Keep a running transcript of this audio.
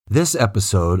This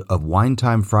episode of Wine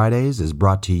Time Fridays is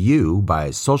brought to you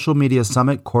by Social Media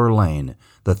Summit Coeur d'Alene,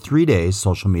 the 3-day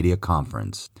social media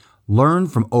conference. Learn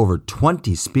from over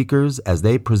 20 speakers as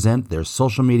they present their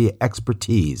social media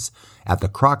expertise at the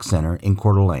Kroc Center in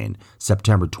Coeur d'Alene,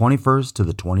 September 21st to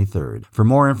the 23rd. For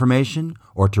more information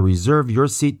or to reserve your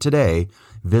seat today,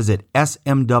 visit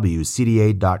smwcda.com.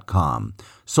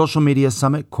 Social Media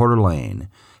Summit Coeur d'Alene,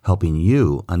 helping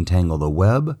you untangle the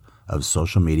web of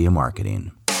social media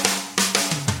marketing.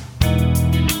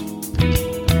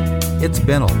 It's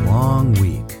been a long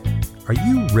week. Are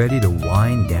you ready to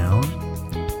wind down?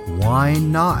 Why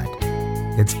not?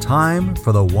 It's time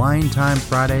for the Wine Time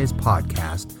Fridays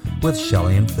podcast with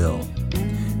Shelley and Phil.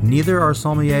 Neither are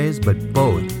sommeliers, but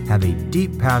both have a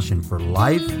deep passion for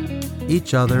life,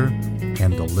 each other,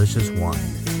 and delicious wine.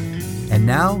 And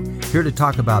now, here to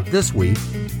talk about this week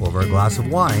over a glass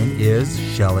of wine is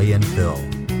Shelley and Phil.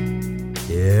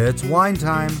 It's wine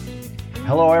time.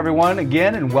 Hello, everyone,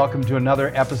 again, and welcome to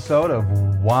another episode of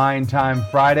Wine Time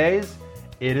Fridays.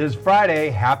 It is Friday.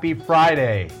 Happy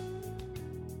Friday.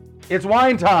 It's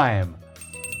wine time.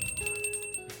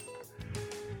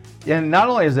 And not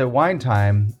only is it wine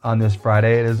time on this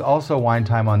Friday, it is also wine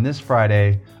time on this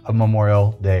Friday of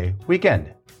Memorial Day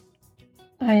weekend.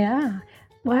 Oh, yeah.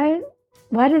 Why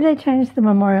did they change the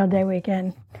Memorial Day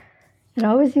weekend? It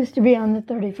always used to be on the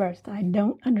 31st. I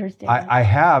don't understand. I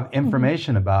have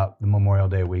information about the Memorial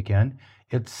Day weekend.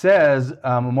 It says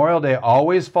Memorial Day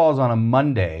always falls on a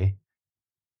Monday,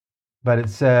 but it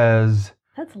says...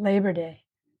 That's Labor Day.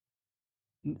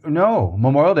 No,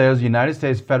 Memorial Day is a United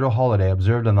States federal holiday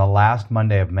observed on the last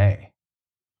Monday of May.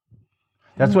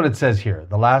 That's what it says here,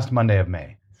 the last Monday of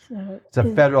May. So it's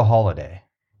a federal holiday.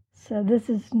 So this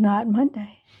is not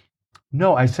Monday.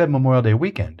 No, I said Memorial Day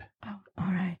weekend. Oh,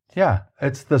 all right. Yeah,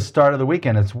 it's the start of the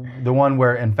weekend. It's the one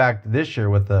where, in fact, this year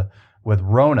with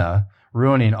Rona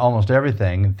ruining almost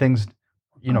everything, things,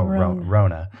 you know,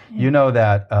 Rona. Yeah. You know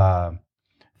that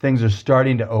things are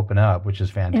starting to open up, which is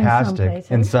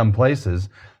fantastic in some places,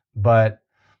 but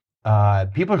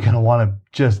people are going to want to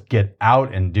just get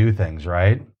out and do things,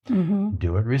 right? Mm-hmm.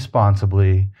 Do it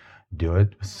responsibly, do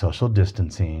it with social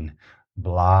distancing.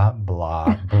 Blah,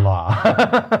 blah,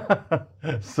 blah.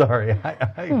 Sorry.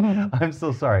 I'm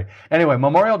so sorry. Anyway,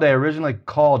 Memorial Day, originally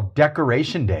called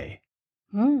Decoration Day.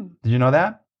 Did you know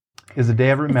that? Is a day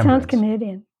of remembrance. It sounds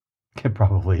Canadian. It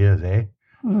probably is, eh?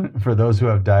 For those who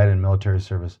have died in military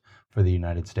service for the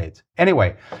United States.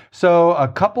 Anyway, so a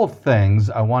couple things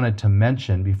I wanted to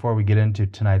mention before we get into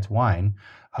tonight's wine.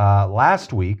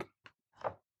 Last week,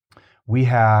 we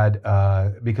had,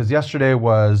 because yesterday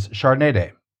was Chardonnay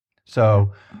Day.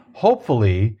 So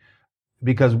hopefully,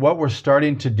 because what we're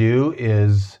starting to do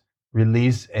is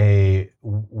release a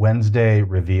Wednesday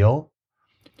reveal,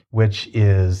 which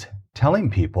is telling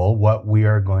people what we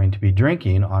are going to be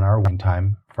drinking on our Wine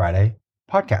Time Friday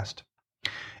podcast.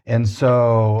 And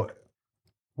so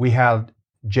we have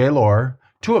J-Lohr,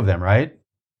 two of them, right?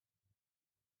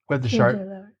 With the two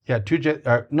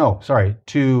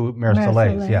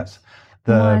Mère-Soleils, yes.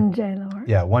 One J-Lohr.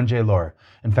 Yeah, one J-Lohr.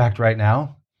 In fact, right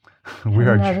now, we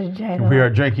are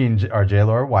drinking our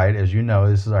J-Lohr white. As you know,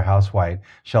 this is our house white.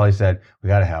 Shelley said, we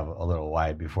got to have a little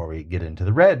white before we get into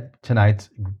the red. Tonight's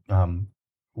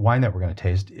wine that we're going to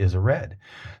taste is a red.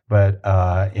 But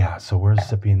so we're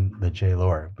sipping the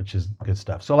J-Lohr, which is good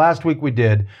stuff. So last week we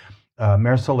did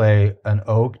Mère-Soleils, an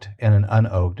oaked and an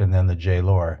unoaked, and then the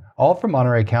J-Lohr, all from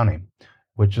Monterey County,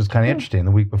 which is kind of interesting.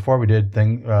 The week before we did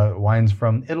wines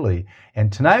from Italy.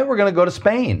 And tonight we're going to go to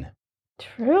Spain.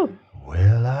 True.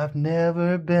 Well, I've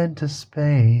never been to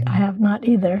Spain. I have not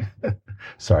either.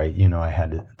 Sorry, I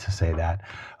had to say that.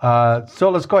 So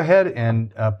let's go ahead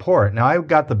and pour it. Now, I've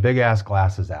got the big-ass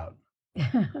glasses out.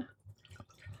 Do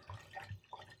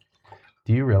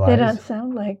you realize? They don't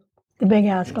sound like the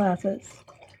big-ass glasses.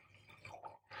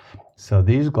 So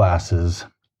these glasses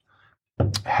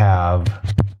have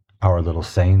our little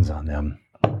sayings on them,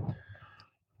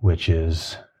 which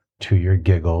is to your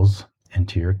giggles and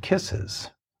to your kisses.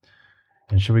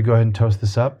 And should we go ahead and toast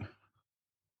this up?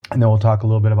 And then we'll talk a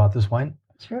little bit about this wine.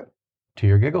 Sure. To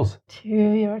your giggles. To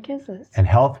your kisses. And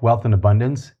health, wealth, and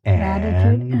abundance. And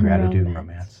gratitude and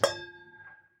romance.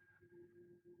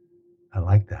 I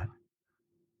like that.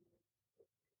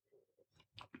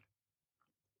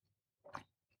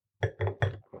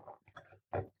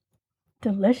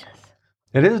 Delicious.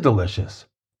 It is delicious.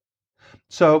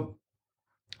 So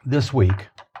this week,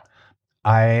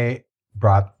 I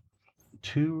brought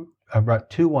two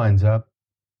wines up.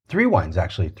 Three wines up.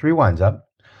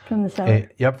 From the cellar?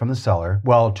 From the cellar.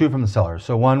 Well, two from the cellar.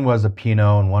 So one was a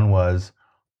Pinot and one was,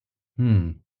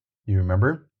 you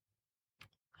remember?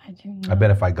 I I do I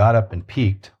bet if I got up and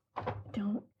peeked.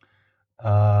 don't.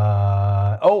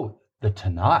 The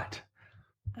Tanat.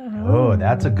 Oh,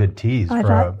 that's a good tease I for a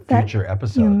thought that future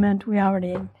episode. You meant we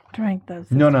already drank those.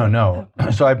 this No.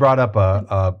 week. So I brought up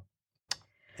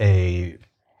a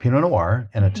Pinot Noir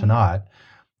and a Tanat,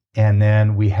 and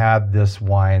then we had this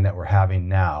wine that we're having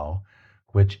now,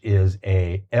 which is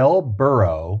a El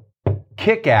Burro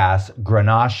Kick-Ass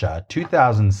Grenache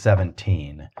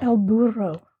 2017. El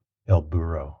Burro. El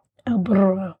Burro. El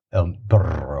Burro. El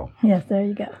Burro. Yes, there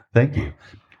you go. Thank you.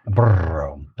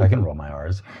 Burro. I can roll my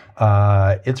R's.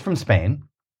 It's from Spain.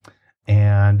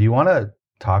 And do you want to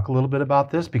talk a little bit about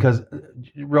this? Because,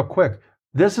 real quick,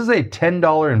 this is a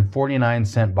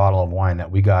 $10.49 bottle of wine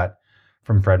that we got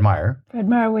from Fred Meyer. Fred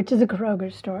Meyer, which is a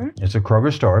Kroger store. It's a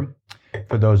Kroger store.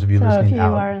 For those of you So listening if you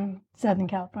out. are in Southern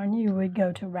California, you would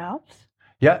go to Ralph's.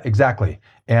 Yeah, exactly.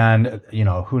 And,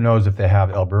 who knows if they have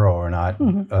El Burro or not,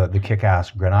 the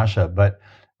Kick-Ass Grenache. But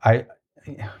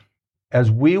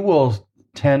as we will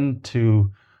tend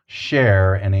to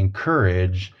share and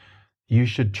encourage, you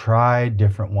should try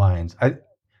different wines. So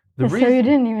you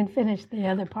didn't even finish the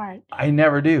other part. I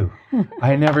never do.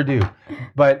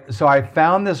 But so I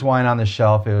found this wine on the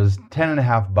shelf. It was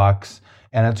 $10.50,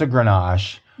 and it's a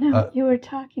Grenache. No, you were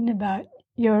talking about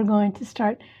you're going to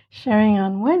start sharing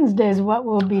on Wednesdays what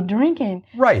we'll be drinking.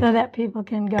 Right. So that people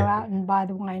can go out and buy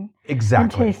the wine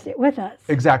Exactly. and taste it with us.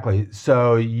 Exactly.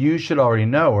 So you should already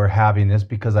know we're having this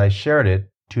because I shared it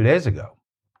 2 days ago,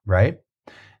 right?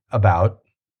 I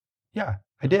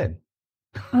did.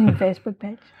 On the Facebook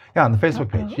page. Yeah, on the Facebook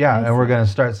page. Yeah, I and we're see. going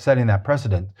to start setting that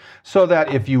precedent so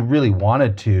that if you really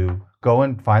wanted to go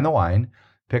and find the wine,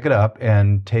 pick it up,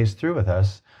 and taste through with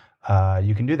us,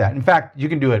 you can do that. In fact, you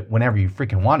can do it whenever you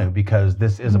freaking want to because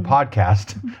this is a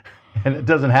podcast, and it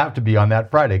doesn't have to be on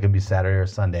that Friday. It can be Saturday or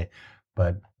Sunday,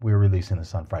 but we're releasing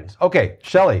this on Fridays. Okay,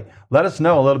 Shelley, let us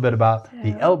know a little bit about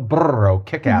the El Burro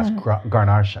Kick-Ass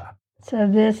Grenache. So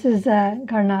this is a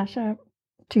Grenache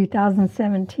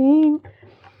 2017.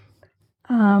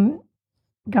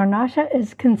 Grenache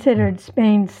is considered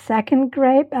Spain's second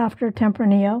grape after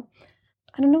Tempranillo.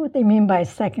 I don't know what they mean by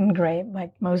second grape,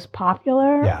 like most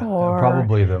popular, Yeah, or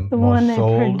probably the the most one they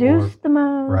sold, produce the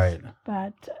most. right.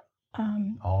 But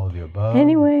All of the above.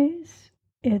 anyways,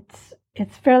 it's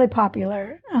fairly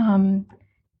popular.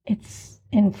 It's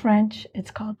in French.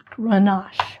 It's called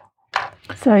Grenache.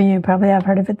 So you probably have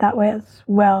heard of it that way as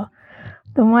well.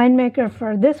 The winemaker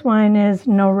for this wine is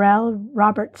Norel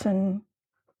Robertson.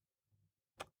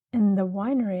 In the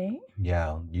winery,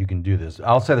 Yeah, you can do this.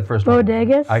 I'll say the first one.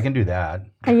 Bodegas I can do that.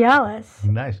 Ayales.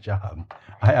 Nice job.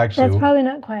 I actually. That's probably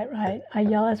not quite right.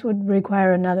 Ayales would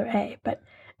require another A, but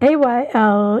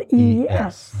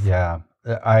Ayles. Yeah,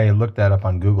 I looked that up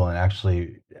on Google and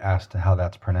actually asked how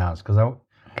that's pronounced because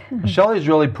Shelley's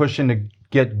really pushing to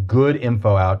get good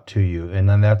info out to you, and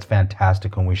then that's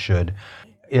fantastic when we should.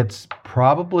 It's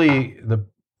probably the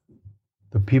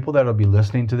people that will be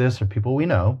listening to this are people we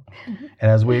know, and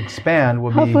as we expand,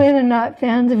 we'll Hopefully be. they're not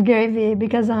fans of Gary Vee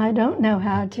because I don't know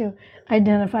how to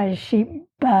identify sheep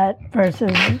butt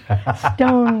versus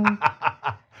stone.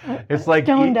 It's like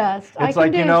stone dust. It's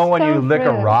like when you stone lick a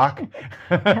fruit. rock.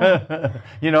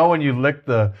 When you lick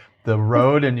the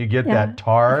road and you get that If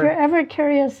tar. you're ever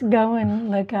curious, go and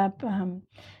look up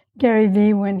Gary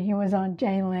Vee when he was on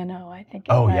Jay Leno. I think.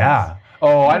 It was. Yeah.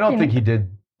 Oh, I don't Like, think he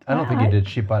did. I don't think he I- did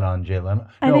sheep butt on Jay Leno.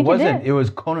 I No, it think he wasn't. did. It was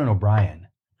Conan O'Brien.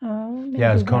 Oh,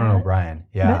 Yeah, it was maybe Conan that. O'Brien.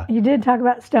 Yeah. But he did talk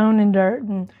about stone and dirt,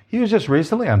 and He was just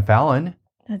recently on Fallon.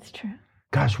 that's true.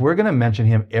 Gosh, we're going to mention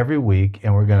him every week,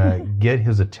 and we're going to get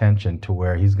his attention to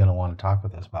where he's going to want to talk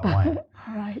with us about wine.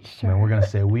 All right, And sure. we're going to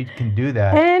say we can do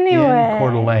that Anyway. in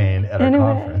Coeur d'Alene at our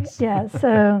conference. Yeah,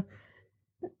 so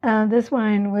this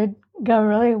wine would go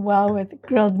really well with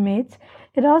grilled meats.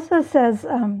 It also says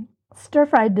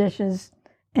stir-fried dishes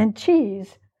and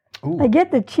cheese. Ooh, I get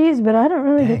the cheese, but I don't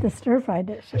really Dang. get the stir-fried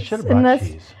I dishes. should have brought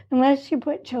cheese. Unless you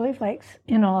put chili flakes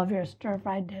in all of your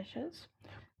stir-fried dishes.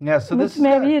 Yeah, so Which this is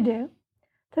maybe you do.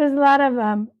 There's a lot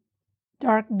of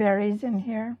dark berries in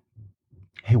here.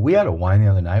 Hey, we had a wine the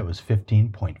other night. It was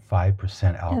 15.5%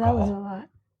 alcohol. Yeah, that was a lot.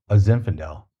 A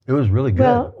Zinfandel. It was really good.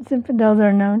 Well, Zinfandels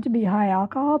are known to be high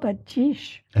alcohol, but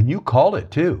geesh. And you called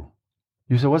it too.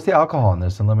 You said, "What's the alcohol in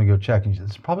this?" And let me go check. And you said,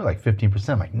 "It's probably like 15%."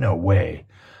 I'm like, "No way."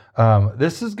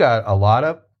 This has got a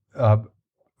lot of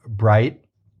bright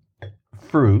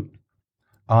fruit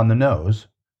on the nose,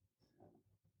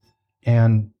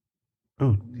 and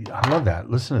ooh, I love that.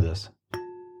 Listen to this.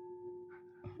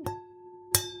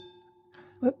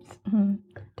 Whoops.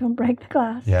 Don't break the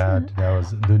glass. Yeah, that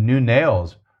was the new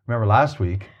nails. Remember last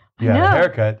week? You had a know.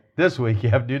 haircut. This week you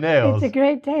have new nails. It's a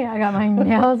great day. I got my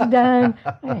nails done,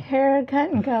 my hair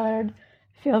cut and colored.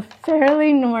 Feel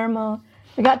fairly normal.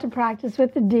 I got to practice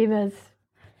with the divas.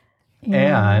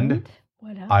 And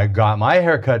what else? I got my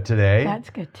haircut today. That's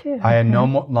good too. I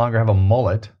longer have a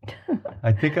mullet.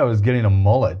 I think I was getting a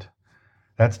mullet.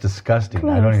 That's disgusting.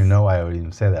 I don't Close. even know why I would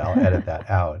even say that. I'll edit that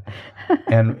out.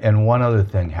 And one other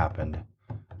thing happened.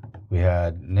 We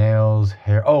had nails,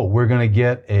 hair. Oh, we're going to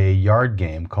get a yard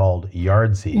game called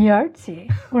Yardsy. Yardsy.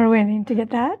 We're waiting to get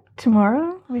that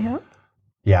tomorrow, we hope.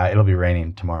 Yeah, it'll be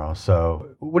raining tomorrow. So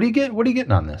what do you get? What are you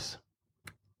getting on this?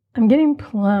 I'm getting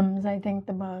plums, I think,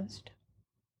 the most.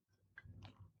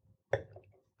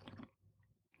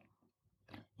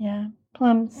 Yeah,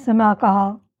 plums, some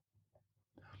alcohol.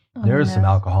 on the There is some nose.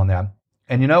 alcohol in that.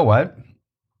 And you know what?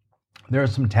 There are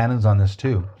some tannins on this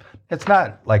too. It's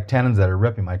not like tannins that are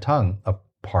ripping my tongue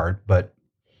apart, but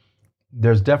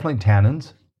there's definitely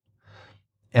tannins.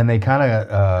 And they kind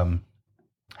of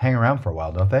hang around for a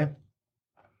while, don't they?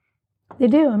 They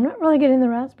do. I'm not really getting the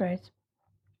raspberries.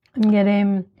 I'm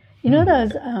getting,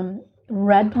 those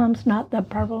red plums, not the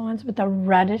purple ones, but the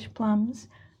reddish plums.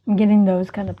 I'm getting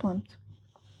those kind of plums.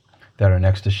 That are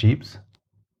next to sheep's?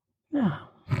 Oh.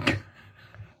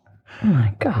 Oh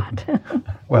my God.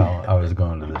 Well, I was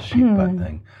going to the sheep butt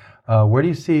thing. Where do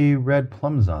you see red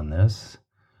plums on this?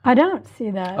 I don't see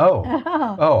that. Oh.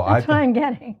 Oh, That's what I'm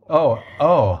getting.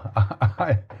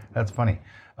 That's funny.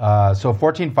 So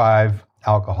 14.5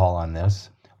 alcohol on this.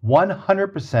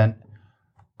 100%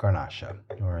 Garnacha,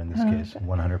 or in this case,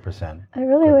 100%. I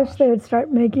really wish they would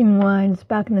start making wines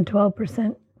back in the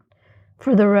 12%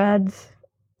 for the reds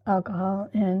alcohol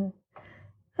and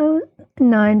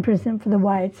 9% for the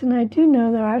whites. And I do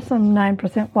know there are some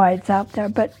 9% whites out there,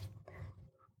 but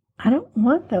I don't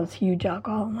want those huge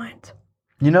alcohol wines.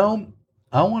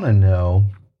 I want to know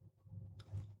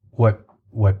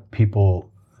what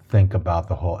people think about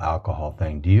the whole alcohol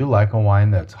thing. Do you like a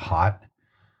wine that's hot?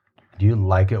 Do you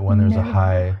like it when there's a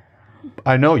high?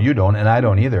 I know you don't, and I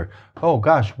don't either. Oh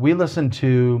gosh, we listened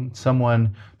to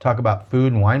someone talk about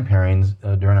food and wine pairings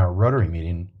during our Rotary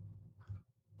meeting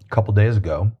a couple days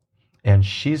ago, and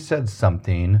she said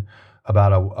something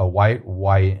about a white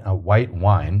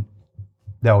wine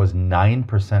that was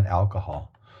 9%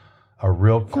 alcohol, a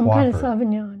real Some kind of quaffer.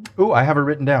 Sauvignon. Ooh, I have it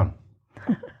written down.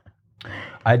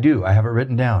 I do. I have it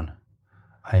written down.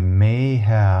 I may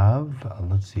have.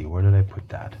 Let's see. Where did I put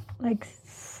that? Like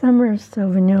summer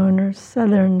Sauvignon or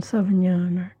southern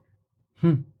Sauvignon.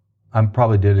 I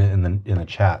probably did it in the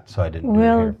chat, so I didn't. Do it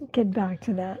We'll here. get back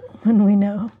to that when we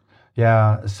know.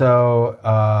 Yeah.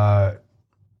 So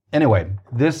anyway,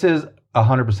 this is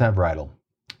 100% varietal,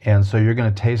 and so you're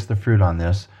going to taste the fruit on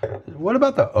this. What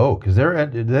about the oak?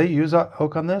 Do they use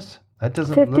oak on this? That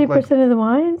doesn't 50% look like of the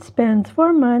wine spends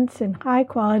 4 months in high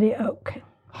quality oak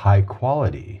high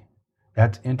quality.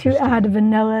 That's to interesting. add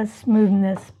vanilla,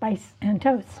 smoothness, spice, and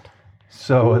toast.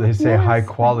 So they say Yes. high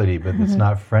quality, but it's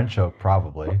not French oak,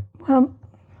 probably. Well,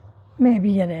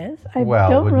 maybe it is.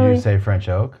 Would you say French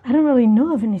oak? I don't really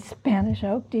know of any Spanish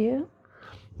oak, do you?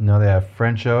 No, they have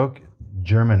French oak,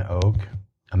 German oak,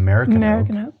 American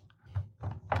oak.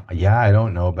 Yeah, I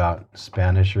don't know about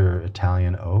Spanish or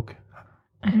Italian oak.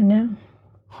 I don't know.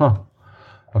 Huh.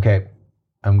 Okay,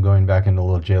 I'm going back into a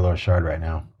little J-Lo Chard right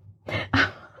now.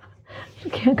 You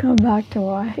can't come back to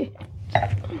why.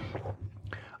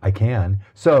 I can.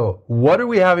 So, what are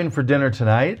we having for dinner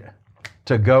tonight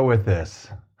to go with this?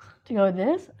 To go with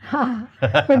this?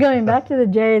 We're going back to the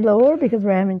J. Lower because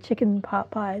we're having chicken pot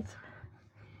pies.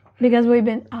 Because we've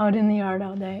been out in the yard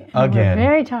all day. And Again. We're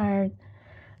very tired.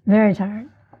 Very tired.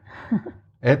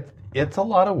 It's a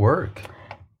lot of work.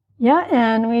 Yeah,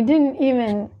 and we didn't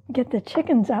even get the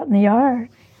chickens out in the yard.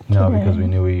 No, today. because we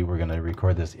knew we were going to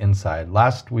record this inside.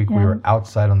 Last week we Yeah. were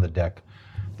outside on the deck.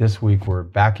 This week we're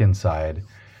back inside.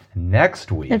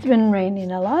 Next week, It's been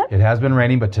raining a lot. it has been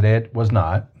raining, but today it was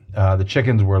not. The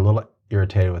chickens were a little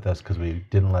irritated with us because we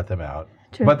didn't let them out.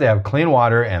 True. But they have clean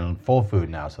water and full food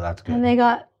now, so that's good. And they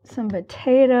got some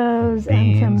potatoes and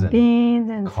Beans some and beans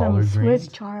and some collard Swiss greens.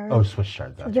 chard. Oh, Swiss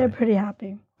chard, So that's they're right. pretty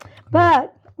happy.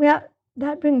 But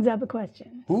that brings up a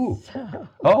question. Ooh. So,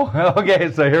 Oh,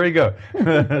 okay, so here we go.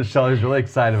 Shelley's really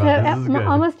excited about this. This is good.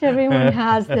 almost everyone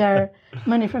has their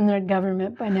money from their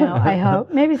government by now, I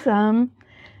hope. Maybe some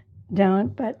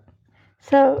don't, but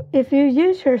so if you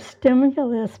use your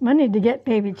stimulus money to get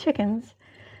baby chickens,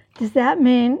 does that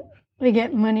mean we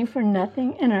get money for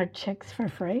nothing and our chicks for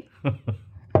free?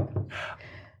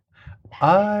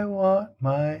 I want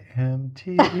my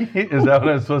MTV. Is that what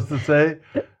I'm supposed to say?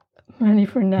 Money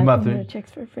for nothing, Nothing. your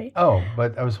chicks for free. Oh,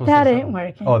 but I was supposed That to say ain't something.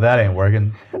 working. Oh, that ain't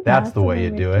working. That's the way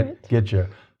you we do it. Get your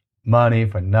money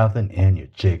for nothing and your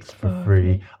chicks for For free.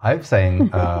 free. I've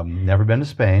saying never been to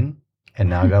Spain, and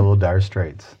now I got a little Dire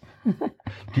Straits.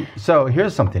 So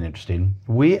here's something interesting.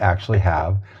 We actually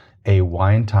have a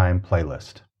Wine Time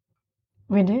playlist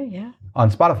We do, yeah. on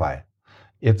Spotify.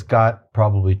 It's got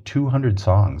probably 200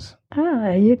 songs.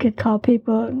 Oh, you could call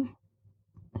people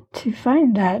to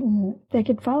find that, and they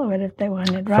could follow it if they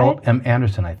wanted, right? Philip M.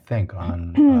 Anderson, I think,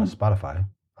 on Spotify.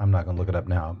 I'm not going to look it up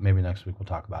now. Maybe next week we'll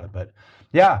talk about it. But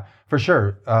yeah, for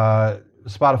sure.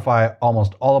 Spotify,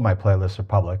 almost all of my playlists are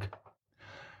public.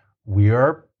 We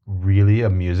are really a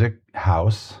music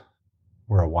house.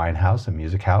 We're a wine house, a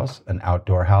music house, an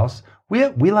outdoor house.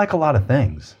 We like a lot of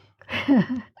things.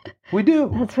 We do.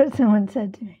 That's what someone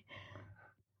said to me.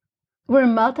 We're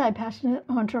multi-passionate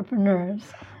entrepreneurs.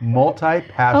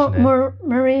 Multi-passionate.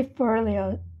 Marie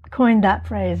Forleo coined that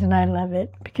phrase, and I love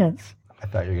it because I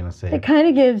thought you were going to say it kind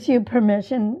of gives you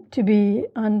permission to be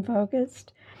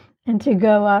unfocused and to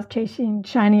go off chasing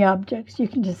shiny objects. You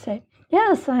can just say,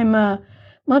 yes, I'm a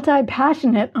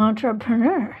multi-passionate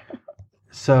entrepreneur.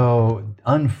 So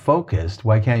unfocused,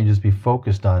 why can't you just be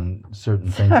focused on certain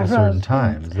things at certain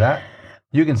times? That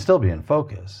you can still be in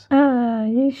focus.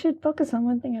 You should focus on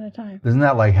one thing at a time. Isn't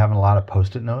that like having a lot of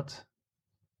Post-it notes?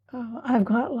 Oh, I've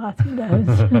got lots of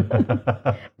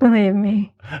those. Believe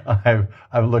me.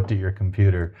 I've looked at your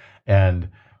computer and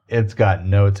it's got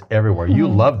notes everywhere. You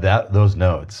love those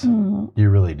notes. You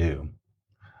really do.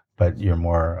 But you're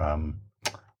more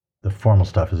the formal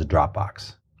stuff is a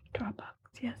Dropbox. Dropbox,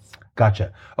 yes.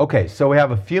 Gotcha. Okay, so we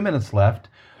have a few minutes left.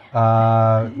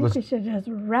 I think we should just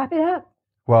wrap it up.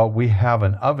 Well, we have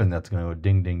an oven that's going to go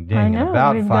ding, ding, ding I in know,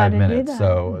 about we've 5 gotta do minutes. that.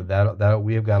 So that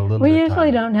we've got a little We bit of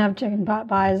usually time. don't have chicken pot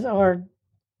pies or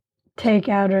take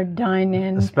out or dine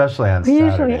in. Especially on We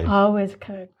Saturday. usually always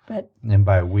cook, but And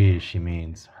by we, she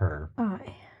means her. I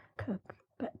cook.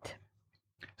 But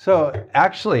So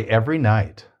actually every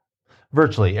night,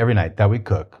 virtually every night that we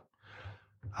cook,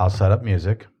 I'll set up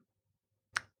music.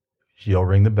 You'll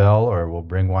ring the bell or we'll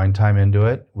bring Wine Time into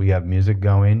it. We have music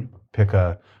going. Pick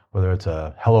whether it's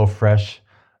a HelloFresh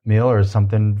meal or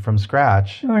something from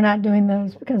scratch. we're not doing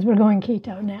those because we're going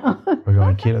keto now. We're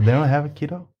going keto. They don't have a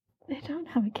keto? They don't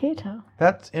have a keto.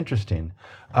 That's interesting.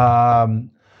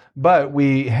 But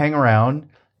we hang around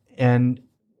and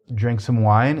drink some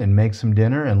wine and make some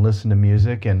dinner and listen to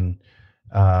music. And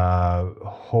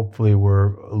hopefully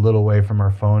we're a little away from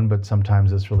our phone, but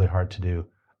sometimes it's really hard to do.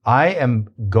 I am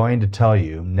going to tell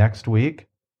you next week,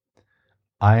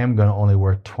 I am going to only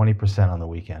work 20% on the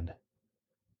weekend.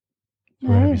 We're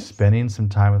going to be Nice. spending some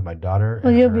time with my daughter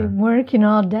Well, and you'll be her, working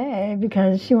all day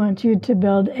because she wants you to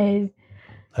build a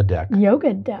a deck.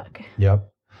 yoga deck,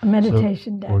 Yep. a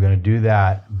meditation deck. We're going to do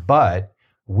that, but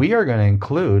we are going to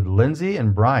include Lindsay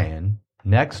and Brian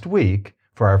next week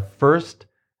for our first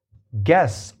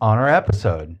guests on our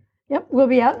episode. Yep, we'll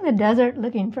be out in the desert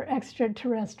looking for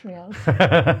extraterrestrials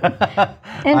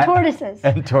and tortoises.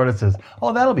 And tortoises.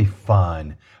 Oh, that'll be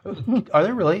fun. Are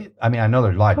there really? I mean, I know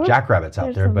there's a lot of jackrabbits out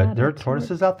There's there, a but lot there are of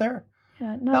tortoises out there?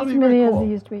 Yeah, That'll not be as many very as cool.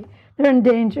 they used to be. They're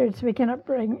endangered, so we cannot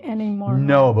bring any more.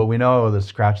 No, but we know to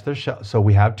scratch their shell. So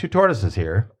we have 2 tortoises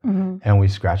here, Mm-hmm. and we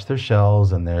scratch their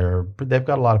shells, and they've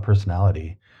got a lot of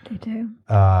personality. They do.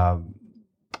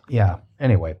 Yeah.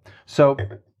 Anyway, so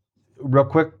real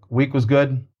quick, week was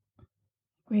good.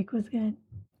 Week was good.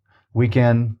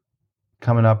 Weekend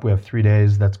coming up, we have 3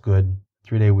 days. That's good.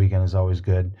 3-day weekend is always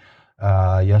good.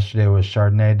 Yesterday was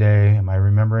Chardonnay Day. Am I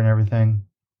remembering everything?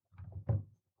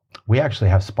 We actually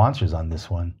have sponsors on this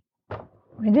one.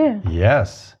 We do.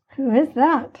 Yes. Who is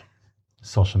that?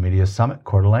 Social Media Summit,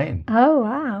 Coeur d'Alene. Oh,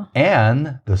 wow.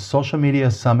 And the Social Media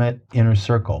Summit Inner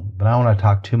Circle. But I don't want to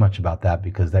talk too much about that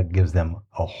because that gives them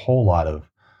a whole lot of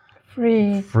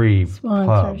Free. free pub.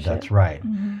 Sponsorship. That's right.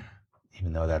 Mhm.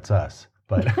 Even though that's us.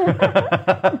 But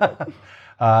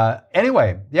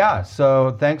anyway, yeah.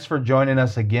 So thanks for joining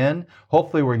us again.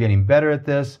 Hopefully we're getting better at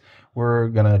this. We're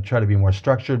going to try to be more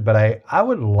structured. But I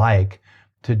would like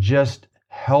to just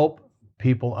help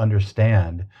people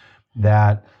understand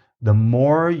that the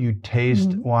more you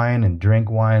taste wine and drink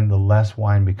wine, the less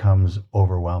wine becomes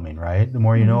overwhelming, right? The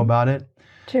more you know about it.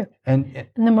 True. And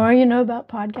And the more you know about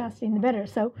podcasting, the better.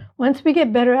 So once we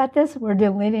get better at this, we're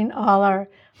deleting all our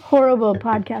horrible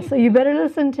podcasts. So you better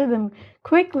listen to them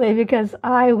quickly because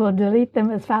I will delete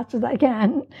them as fast as I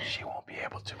can. she won't be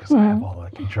able to because I have all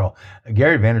the control.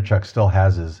 Gary Vaynerchuk still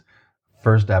has his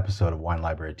first episode of Wine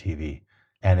Library TV,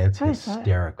 and it's I saw it.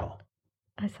 hysterical.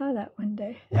 I saw that one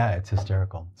day. Yeah, it's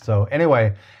hysterical. So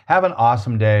anyway, have an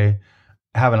awesome day.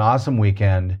 Have an awesome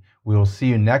weekend. We will see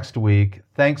you next week.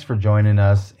 Thanks for joining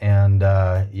us. And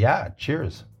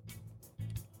cheers.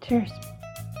 Cheers.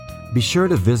 Be sure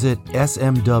to visit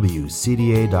smwcda.com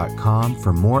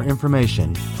for more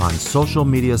information on Social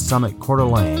Media Summit Coeur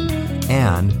d'Alene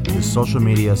and the Social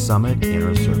Media Summit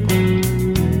Inner Circle.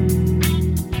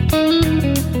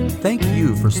 Thank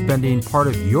you for spending part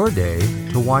of your day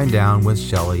to wind down with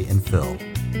Shelley and Phil.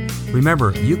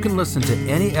 Remember, you can listen to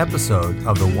any episode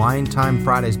of the Wine Time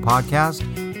Fridays podcast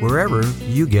wherever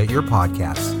you get your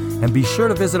podcasts. And be sure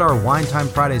to visit our Wine Time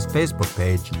Fridays Facebook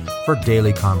page for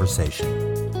daily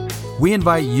conversation. We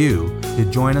invite you to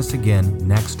join us again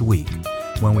next week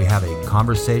when we have a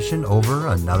conversation over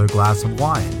another glass of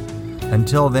wine.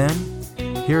 Until then,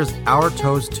 here's our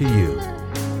toast to you,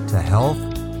 to health,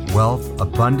 wealth,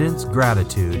 abundance,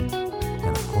 gratitude,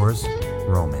 and of course,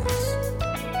 romance.